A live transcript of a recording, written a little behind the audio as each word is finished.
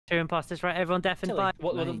Two imposters, right? Everyone deaf and blind.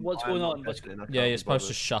 What's going on? Yeah, you're supposed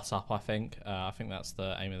to shut up, I think. I think that's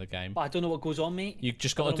the aim of the game. But I don't know what goes on, mate. You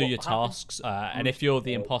just got to do your tasks, and if you're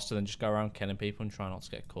the imposter, then just go around killing people and try not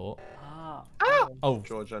to get caught. Oh,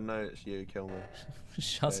 George, I know it's you. Kill me.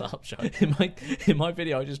 Shut up, Joe. In my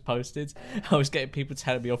video I just posted, I was getting people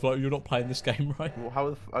telling me off like, you're not playing this game right. Well,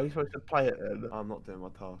 how are you supposed to play it then? I'm not doing my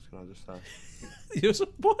task, can I just say? You're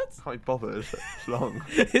what? Can't be bothered. It's long.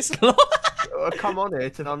 It's long. I come on here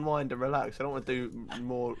to unwind and relax. I don't want to do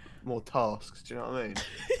more tasks. Do you know what I mean?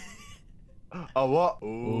 Oh, what?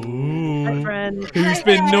 Ooh. Hi, friend. Who's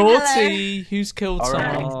been naughty? Who's killed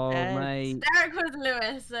someone? Oh, mate. Derek was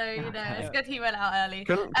Lewis, so you know it's good he went out early.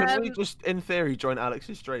 Can we just, in theory, join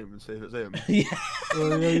Alex's stream and see if it's him? Yeah. You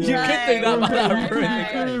could do that, man.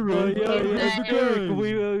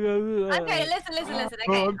 Okay, listen.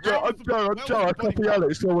 Okay. I'm Joe. I copy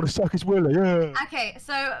Alex, so I want to suck his willy. Yeah. Okay,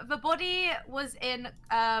 so the body was in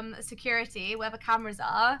security where the cameras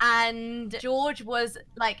are, and George was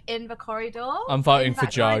like in the corridor. I'm voting for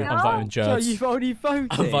Joe. Corridor. I'm voting Joe, Jerds. you've already voted.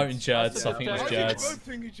 I'm voting Jerds. I think it was Jerds.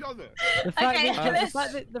 The fact Okay, that, As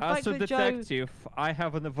a that Joe... detective, I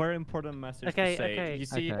have a very important message to say. You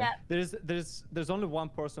see, there's only one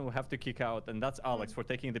person who have to kick out, and that's Alex for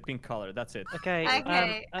taking the pink color. That's it. Okay.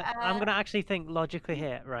 I'm gonna actually think logically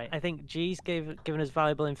here, right? I think G's given us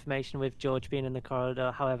valuable information with George being in the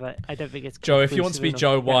corridor. However, I don't think it's Joe. If you want to be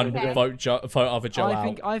Joe one, vote other Joe I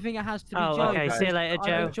out. I think it has to be Oh, Joe. okay. See you later,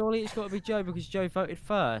 Joe. Surely it's got to be Joe because Joe voted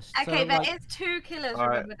first. Okay, so, there like... is 2 killers, All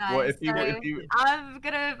right, remember, guys. well, if so you... I'm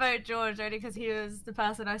gonna vote George only because he was the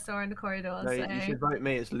person I saw in the corridor. No, so... you should vote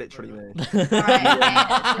me. It's literally me.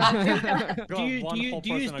 Alright, Do you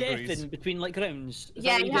use death in between like rounds?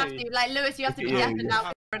 yeah, you have to. Like Lewis, you have to be deaf and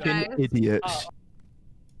now. Idiots.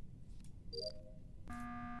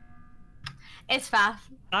 It's Faf.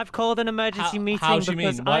 I've called an emergency meeting how do you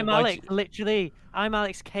because mean? Why Alex. Literally,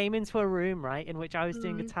 Alex came into a room, right, in which I was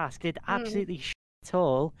doing a task, did absolutely shit at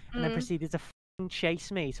all, and then proceeded to chase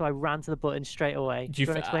me. So I ran to the button straight away. Do you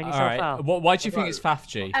want to explain yourself, Al? Why do you think it's Faf,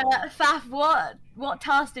 G? Faf, what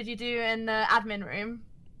task did you do in the admin room?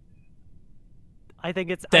 I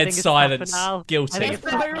think it's dead silence. Guilty.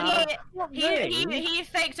 He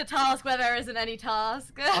faked a task where there isn't any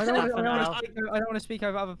task. I don't want to speak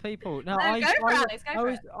over other people. No,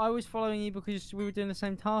 I was following you because we were doing the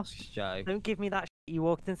same tasks, Joe. Don't give me that. You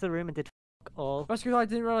walked into the room and did all. That's because I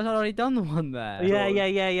didn't realise I'd already done the one there.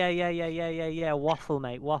 Yeah. Waffle,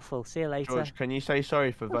 mate. Waffle. See you later. George, can you say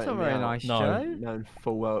sorry for voting me very out? nice, No. Joe. Knowing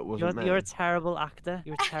full well it wasn't me. You're a terrible actor.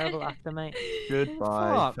 You're a terrible actor, mate.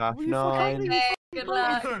 Goodbye, Fuck, will you Faf9. fucking Good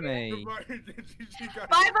luck. for me.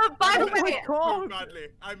 By the way, Badly.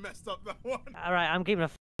 I messed up that one. All right, I'm keeping a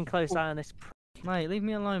f***ing close eye on this. Mate, leave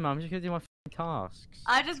me alone, man. I'm just gonna do my tasks.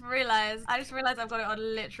 I just realised I've got it on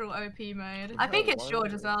literal OP mode. I think it's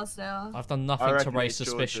George as well still. I've done nothing to raise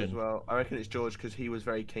suspicion. As well. I reckon it's George because he was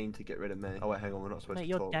very keen to get rid of me. Oh wait, hang on, we're not supposed Mate, to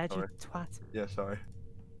you're talk. dead, Sorry. you twat. Yeah, sorry.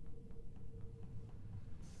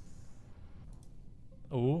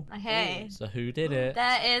 Ooh. Okay. So who did it?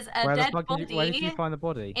 There is a dead body. Where did you find the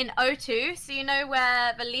body? In O2, so you know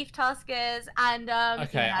where the leaf task is, and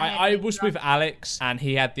Okay, I was with Alex, and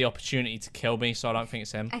he had the opportunity to kill me, so I don't think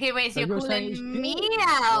it's him. Okay, wait, so So you're you're saying calling it's me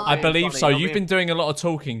out? I believe so. funny, You've been doing a lot of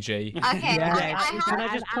talking, G. Okay, Can I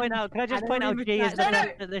just point out? G is the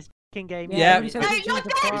best at this f***ing game? Yeah. No, you're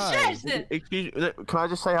dead, shit! Excuse me, can I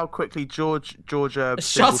just say how quickly George Shut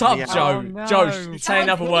singled up, me out? Joe. Oh, no. Joe, say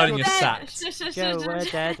another word and you're Dead. sacked. Joe,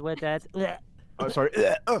 we're dead. Oh, sorry.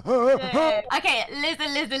 Okay, listen.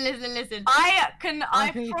 I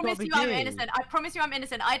think it's promise gotta you be I'm you. innocent. I promise you I'm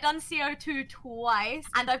innocent. I've done CO2 twice,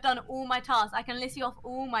 and I've done all my tasks. I can list you off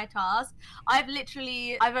all my tasks. I've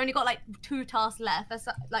only got like 2 tasks left. There's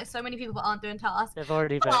like so many people that aren't doing tasks. They've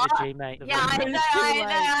already voted G, mate. Yeah, I know,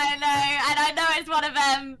 and I know it's one of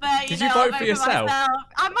them. But Did you you know, vote for yourself?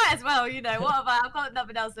 I might as well. You know, what about? I've got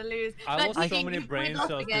nothing else to lose. I But lost so we've many brain lost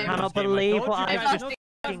cells the during game. this Cannot game. believe I what told you I've guys just not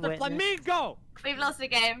f***ing the witnessed. flamingo. We've lost the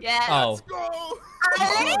game. Yeah. Oh. Go!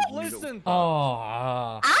 Alex, Listen.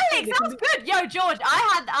 Oh. Alex, that was good. Yo, George, I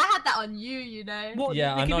had that on you. You know. What,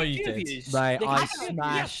 Yeah, there I could know be you 2 of did. yous. Mate, There I could be 2 of yous.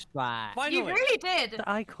 smashed that. You Finally. really did.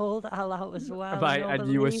 I called Al out as well. Mate,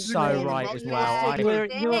 and you were so right as well. You were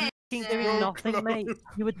did. f***ing doing nothing, mate.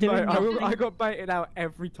 You were doing nothing. I got baited out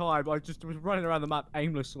every time. I just was running around the map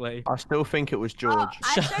aimlessly. I still think it was George.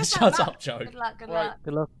 I showed that Shut map. up, Joe. Good luck. Good Right.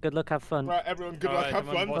 luck. Good luck, have fun. Right, everyone, good luck, Alright, have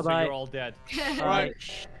come on, fun. boss, Bye-bye. you're all dead. Right.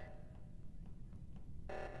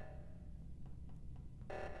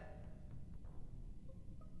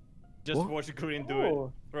 Just watch Green do it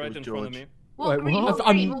right in front of me. What green? what?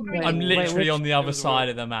 I'm literally on the other side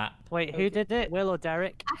of the map. Wait, who did it? Will or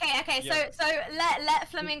Derek? Okay. So let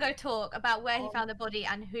Flamingo talk about where he found the body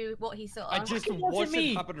and what he saw. I just watched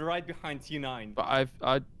it happen right behind T9. But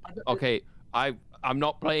I'm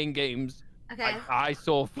not playing games. Okay. I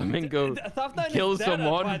saw Flamingo kill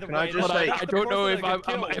someone. Can I just say, I don't know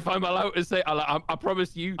if I'm allowed to say. I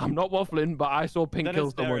promise you, I'm not waffling, but I saw Pink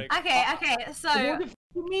kill someone. Okay. So.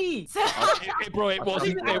 Me. Bro, it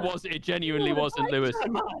wasn't. It genuinely wasn't Lewis.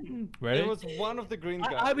 Really? It was one of the green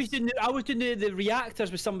guys. I was doing the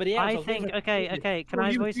reactors with somebody else. I think. Okay. Can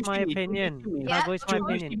I voice my opinion? Can I voice my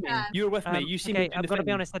opinion? You were with me. You see me. Okay, I've got to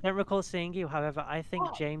be honest. I don't recall seeing you. However, I think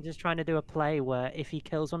James is trying to do a play where if he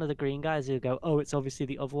kills one of the green guys, he'll go, "Oh, it's obviously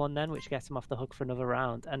the other one," then, which gets him off the hook for another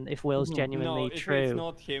round. And if Will's genuinely true, if it's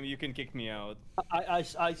not him, you can kick me out. I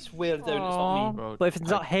swear down, it's not me. Bro, but if it's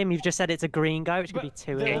not him, you've just said it's a green guy, which could be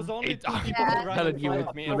two of There's them. only two people telling you with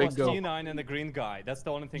it's me. It was Flamingo. T9 and the green guy. That's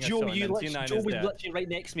the only thing Joe, I saw. Joe was literally right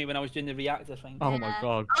next to me when I was doing the reactor thing. Oh my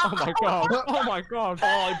god. Oh my god. Oh my god.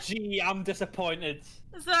 Oh, gee, I'm disappointed.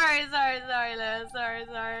 Sorry, Lewis.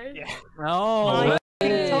 Sorry. Yeah. Oh.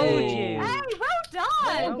 I told you. Hey, well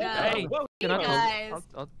done. Hey, you guys.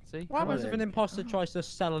 I'll see. What happens if an imposter tries to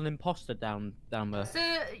sell an imposter down there? So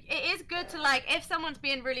it is good to like, if someone's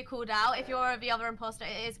being really called out, if you're the other imposter,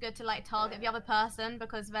 it is good to like target the other person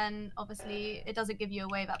because then obviously it doesn't give you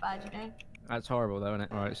away that bad, you know. That's horrible though, isn't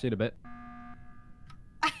it? Alright, see you in a bit.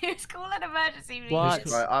 It's called an emergency meeting. What?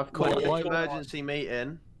 Right, I've called an emergency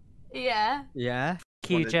meeting. Yeah. Yeah.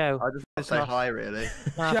 Q Joe. I just want to say hi, really.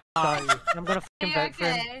 Sorry. I'm gonna fucking vote for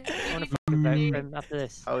him. I'm gonna fucking vote for him after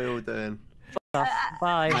this. How are you all doing?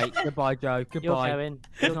 Bye. Mate, goodbye, Joe. You're Goodbye. going.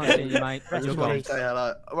 It's nice seeing you, mate. I just You're wanted gone. to say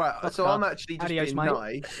hello. Right, so I'm actually just Adios, being mate.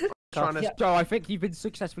 nice. Trying to... Joe, I think you've been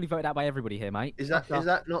successfully voted out by everybody here, mate. Is that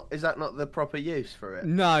not the proper use for it?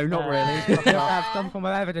 No, not really. You have to have some form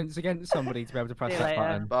of evidence against somebody to be able to press See you that later.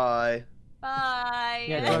 button. Bye. Bye.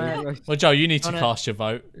 Yeah, Well, Joe, you need to cast your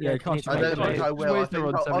vote. Yeah, cast your I don't vote. think I will. I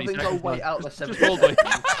think I'll wait out the 7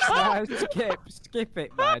 No, skip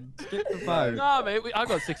it, man. Skip the vote. Nah, mate, I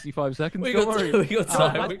got 65 seconds. We Don't got worry. we got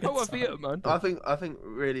time. We got Go time. it, man. I think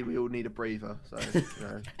really we all need a breather. So you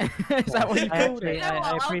know. Is that what you called it? You know what? I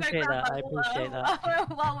I'll go appreciate grab that. my I appreciate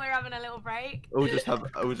that. While we're having a little break. we'll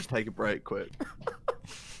just take a break quick.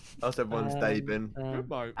 How's everyone's day been?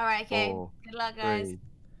 Goodbye. All right, okay. 4, Good luck, guys. 3,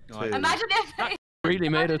 2. Imagine if. Really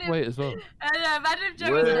made us wait as well. Imagine if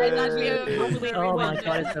Joe was actually a Oh my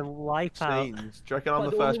god, it's a wipeout. Scenes. Do you reckon I'm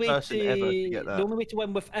the first person ever to get that? The only way to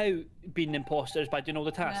win without being an imposter is by doing all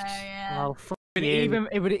the tasks. Yeah. Oh, fuck It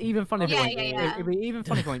would even funny if it went. Yeah. It would be even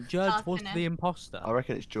funny if it went. Judge Task, was innit? the imposter. I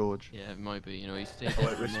reckon it's George. Yeah, it might be. You know, he's stayed Oh, there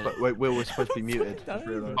wait, for a minute. wait, Will was supposed to be muted. Just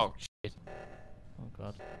realised. Oh shit. Oh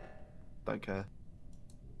god. Don't care.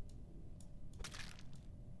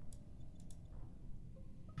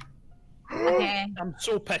 Okay. I'm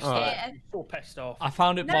so pissed Alright. off. I'm so pissed off. I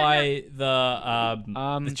found it by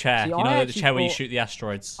the chair. see, You I know, the actually chair where you thought- shoot the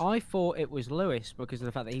asteroids. I thought it was Lewis because of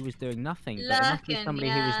the fact that he was doing nothing. But it must be Lurking, somebody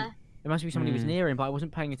who was. yeah. It must be somebody who was near him, but I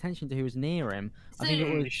wasn't paying attention to who was near him. I think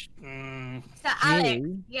it was. So Alex,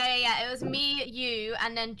 You? yeah. It was me, you,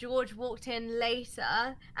 and then George walked in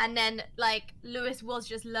later, and then like Lewis was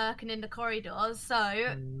just lurking in the corridors. So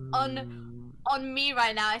on me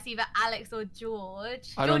right now, it's either Alex or George.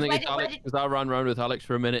 I don't George, think it's Alex because I ran around with Alex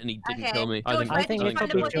for a minute and he didn't Okay. kill me. George, I think it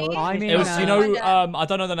could be George. I mean, It was, you know, Find I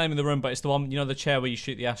don't know the name of the room, but it's the one, you know, the chair where you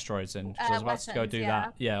shoot the asteroids in. So I was about to go weapons, do yeah.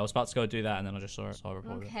 that. Yeah, I was about to go do that, and then I just saw it, so I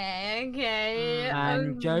reported it. Okay.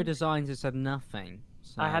 And Joe Designs has said nothing.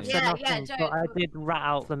 So. I have said Yeah, nothing, Joe. but I did rat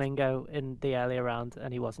out Flamingo in the earlier round,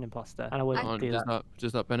 and he was an imposter, and I wouldn't Oh, do that.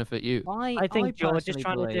 does that benefit you? I think George is personally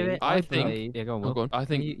trying to do believe- it. I think- believe- Yeah, go on. Oh, Will. go on. I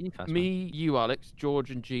think You first, me, you, Alex,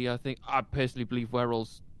 George, and G. I personally believe we're all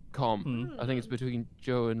calm. I think it's between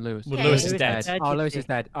Joe and Lewis. Well, Okay. Lewis is Lewis dead. is dead. Oh, Lewis is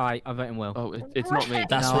dead. Alright, I'm voting Will. Oh, it's not me.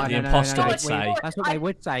 That's No, what the no, no, imposter no, no, would say. That's what they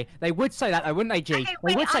would say. They would say that, though, wouldn't they, G? Okay, They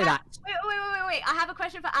wait, would say I that. Wait. I have a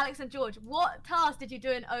question for Alex and George. What task did you do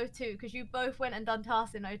in O2? Because you both went and done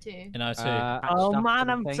tasks in O2. In O2. Oh Stuff man,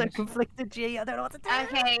 and I'm so things. conflicted, G. I don't know what to do.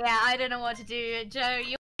 Okay, yeah, I don't know what to do. Joe,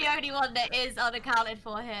 you're the only one that is unaccounted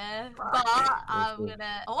for here. But I'm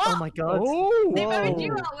gonna. Oh my god. They voted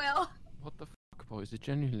you Whoa. out, Will. What the fuck, boys? It's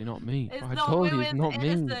genuinely not me. It's I not told Will, you it's it's not me.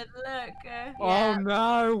 innocent. Look. Oh Yeah.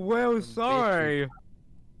 no, Will, sorry.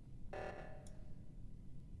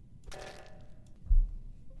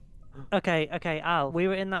 Okay, Al. We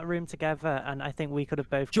were in that room together, and I think we could have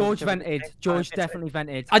both. George vented. George definitely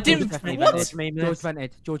vented. I didn't. What? George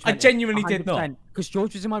vented. I genuinely did not. Because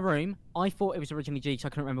George was in my room. I thought it was originally G, because I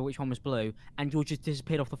couldn't remember which one was blue, and George just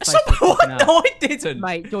disappeared off the face. What? No, I didn't.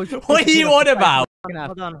 Mate, George. What are you on about?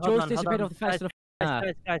 Hold on. George disappeared off the face of the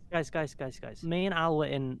Guys. Me and Al were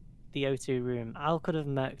in the O2 room. Al could have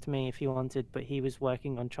murked me if he wanted, but he was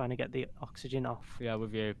working on trying to get the oxygen off. Yeah,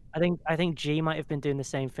 with you. I think G might have been doing the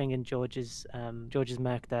same thing in George's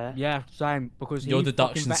murk there. Yeah, same. Because your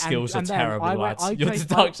deduction skills are terrible, lads. Your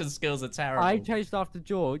deduction skills are terrible. I chased after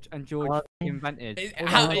George, and George invented.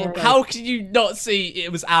 How can you not see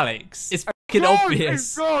it was Alex? It's fucking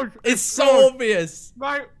obvious. It's so obvious.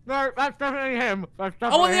 No, that's definitely him. I'm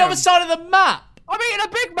on the other side of the map. I'm eating a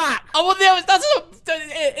Big Mac! I'm on the other. That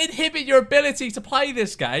doesn't inhibit your ability to play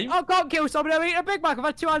this game. I can't kill somebody. I'm eating a Big Mac. I've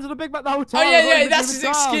had 2 hands on a Big Mac the whole time. Oh yeah, that's his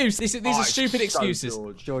excuse. These are stupid excuses.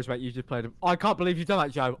 George, mate, you just played him. I can't believe you've done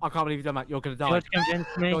that, Joe. I can't believe you've done that. You're gonna die.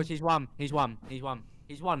 George, he's won. He's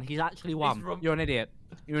actually won. You're an idiot.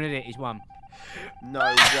 You're an idiot. He's won. No,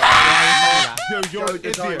 you're an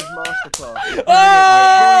idiot. Masterclass.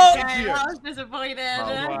 Oh! Okay, I was disappointed.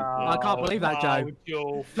 Wow. I can't believe that, Joe.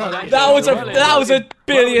 That was a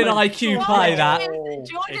billion IQ play. That.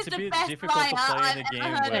 George is the best player I've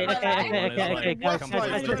ever heard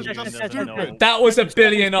of. That was a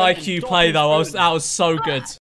billion IQ play though. That was so good.